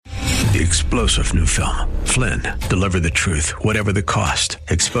The explosive new film, Flynn, Deliver the Truth, Whatever the Cost,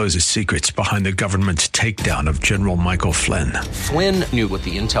 exposes secrets behind the government's takedown of General Michael Flynn. Flynn knew what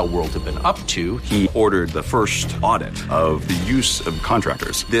the intel world had been up to. He ordered the first audit of the use of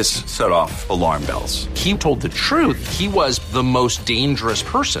contractors. This set off alarm bells. He told the truth. He was the most dangerous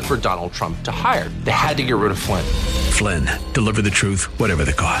person for Donald Trump to hire. They had to get rid of Flynn. Flynn, Deliver the Truth, Whatever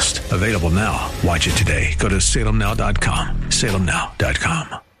the Cost. Available now. Watch it today. Go to salemnow.com.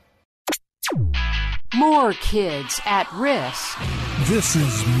 salemnow.com. More kids at risk. This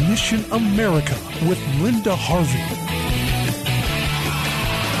is Mission America with Linda Harvey.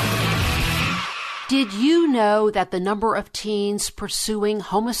 Did you know that the number of teens pursuing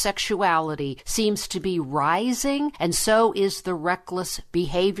homosexuality seems to be rising, and so is the reckless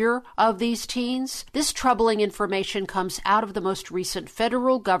behavior of these teens? This troubling information comes out of the most recent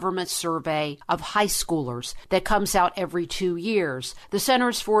federal government survey of high schoolers that comes out every 2 years. The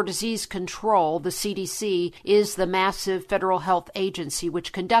Centers for Disease Control, the CDC, is the massive federal health agency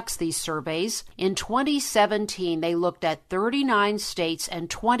which conducts these surveys. In 2017, they looked at 39 states and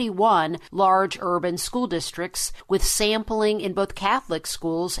 21 large urban school districts with sampling in both Catholic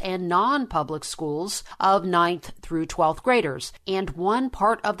schools and non-public schools of 9th through 12th graders. And one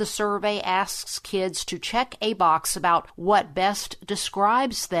part of the survey asks kids to check a box about what best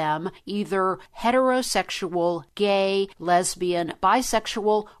describes them, either heterosexual, gay, lesbian,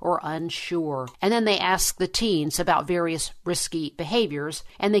 bisexual, or unsure. And then they ask the teens about various risky behaviors,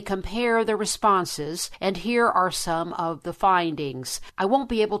 and they compare the responses, and here are some of the findings. I won't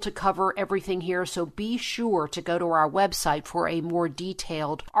be able to cover everything here, so be sure to go to our website for a more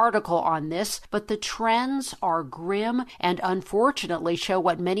detailed article on this, but the trends are grim and unfortunately show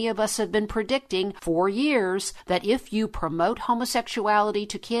what many of us have been predicting for years, that if you promote homosexuality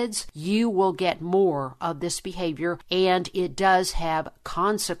to kids, you will get more of this behavior, and it does have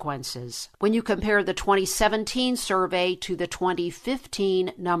consequences. When you compare the 2017 survey to the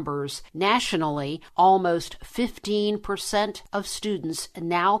 2015 numbers, nationally, almost 15% of students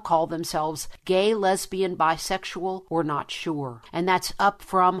now call themselves gay, lesbian, bisexual, or not sure. And that's up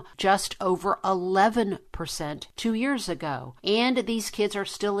from just over 11% 2 years ago. And these kids are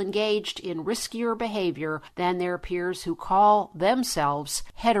still engaged in riskier behavior than their peers who call themselves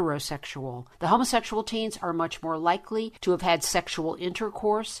heterosexual. The homosexual teens are much more likely to have had sexual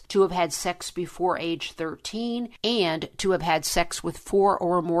intercourse, to have had sex before age 13, and to have had sex with 4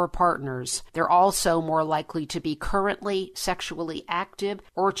 or more partners. They're also more likely to be currently sexually active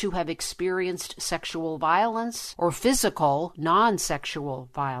or to have experienced sexual violence or physical, non-sexual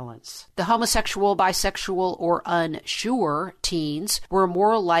violence. The homosexual, bisexual, or unsure teens were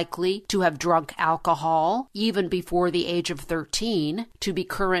more likely to have drunk alcohol even before the age of 13, to be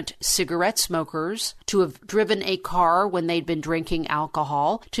current cigarette smokers, to have driven a car when they'd been drinking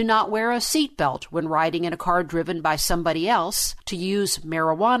alcohol, to not wear a seatbelt when riding in a car driven by somebody else, to use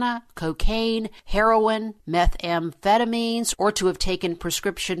marijuana, cocaine, heroin, methamphetamines, or to have taken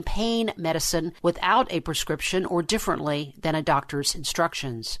prescription pain medicine without a prescription or differently than a doctor's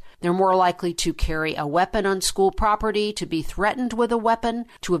instructions. They're more likely to carry a weapon on school property, to be threatened with a weapon,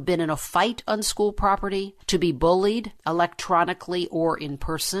 to have been in a fight on school property, to be bullied electronically or in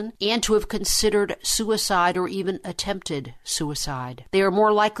person, and to have considered suicide or even attempted suicide. They are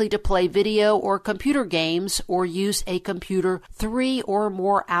more likely to play video or computer games or use a computer 3 or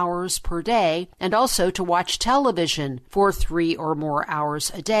more hours per day, and also to watch television for 3 or more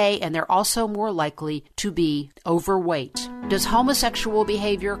hours a day, and they're also more likely to be overweight. Does homosexual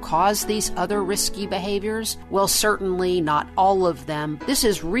behavior cause these other risky behaviors? Well, certainly not all of them. This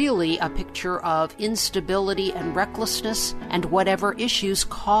is really a picture of instability and recklessness, and whatever issues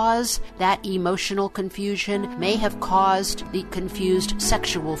cause that emotional confusion may have caused the confused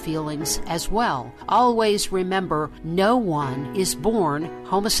sexual feelings as well. Always remember, no one is born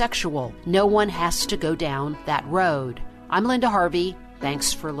homosexual. No one has to go down that road. I'm Linda Harvey.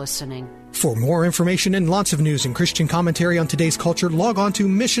 Thanks for listening. For more information and lots of news and Christian commentary on today's culture, log on to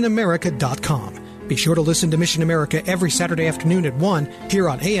missionamerica.com. Be sure to listen to Mission America every Saturday afternoon at 1 here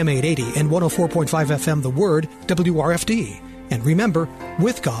on AM 880 and 104.5 FM The Word, WRFD. And remember,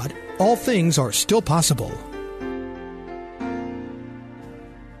 with God, all things are still possible.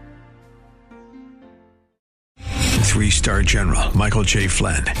 Three-star General Michael J.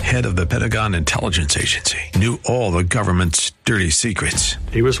 Flynn, head of the Pentagon Intelligence Agency, knew all the government's dirty secrets.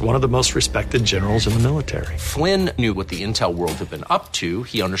 He was one of the most respected generals in the military. Flynn knew what the intel world had been up to.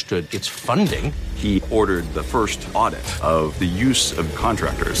 He understood its funding. He ordered the first audit of the use of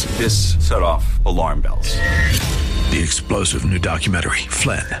contractors. This set off alarm bells. The explosive new documentary,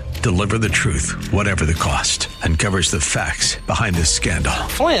 Flynn, deliver the truth, whatever the cost, uncovers the facts behind the scandal.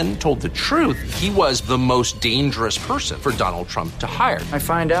 Flynn told the truth. He was the most dangerous person for Donald Trump to hire. I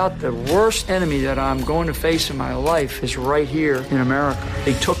find out the worst enemy that I'm going to face in my life is right here in America.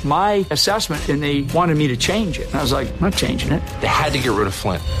 They took my assessment and they wanted me to change it. And I was like, I'm not changing it. They had to get rid of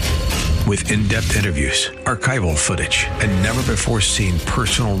Flynn. With in-depth interviews, archival footage, and never-before-seen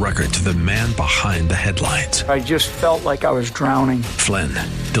personal records of the man behind the headlines. I just felt like I was drowning. Flynn,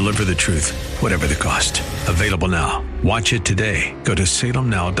 deliver the truth, whatever the cost. Available now. Watch it today. Go to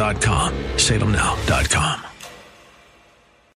salemnow.com. salemnow.com.